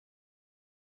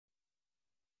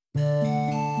I'm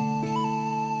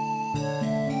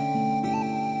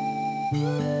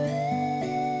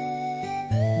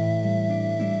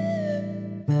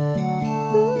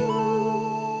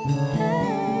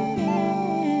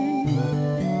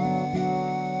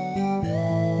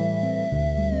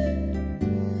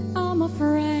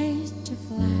afraid to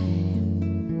fly,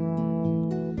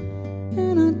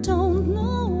 and I don't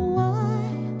know why.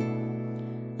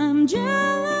 I'm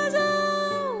jealous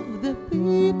of the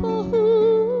people who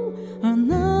are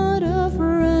not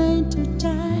afraid to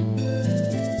die.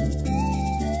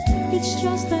 It's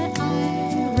just that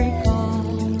I recall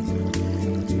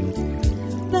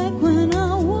back when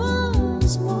I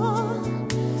was small,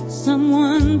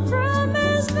 someone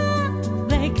promised that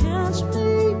they catch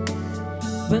me,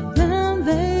 but then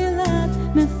they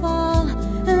let me fall,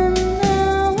 and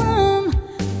now I'm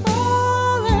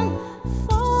falling,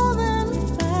 falling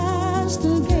fast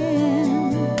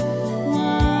again.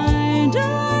 Why do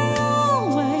I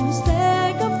always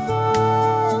take a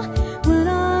fall when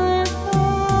I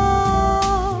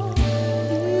fall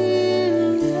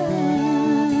in love?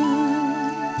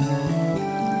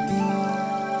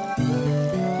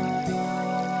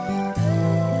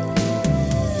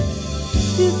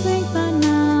 You think by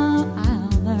now I'll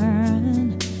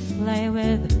learn, play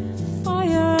with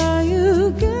fire,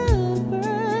 you could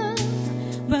burn,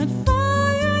 but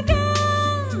fire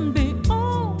can be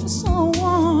oh so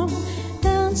warm.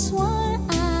 That's why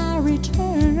I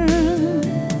return,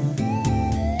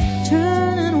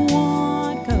 turn and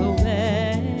walk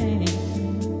away.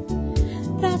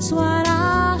 That's what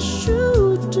I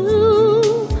should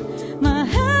do. My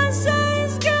head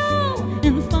says go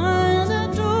and find a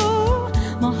door.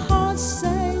 My heart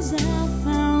says I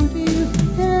found you,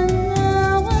 and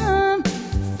now I'm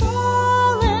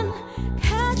falling.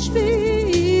 Catch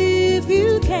me if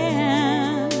you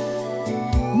can.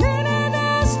 Maybe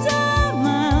this time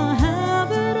I'll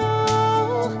have it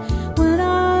all when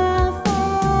I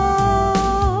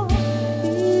fall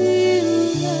in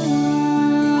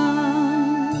love.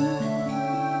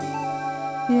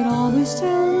 It always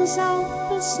turns out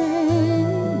the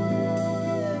same.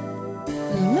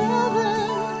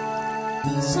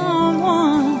 Loving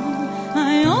someone,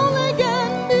 I only get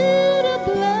me to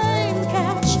blame.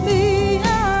 Catch me,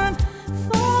 I'm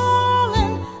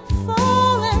falling,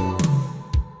 falling.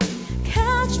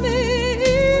 Catch me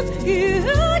if you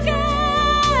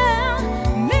can.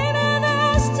 Maybe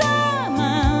this time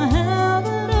I'll have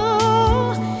it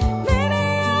all. Maybe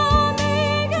I'll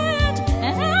make it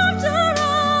after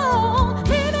all.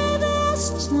 Maybe this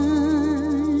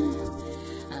time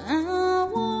I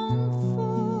won't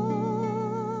fall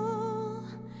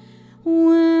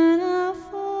when I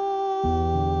fall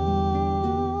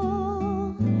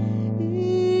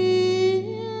in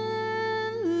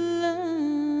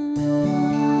love.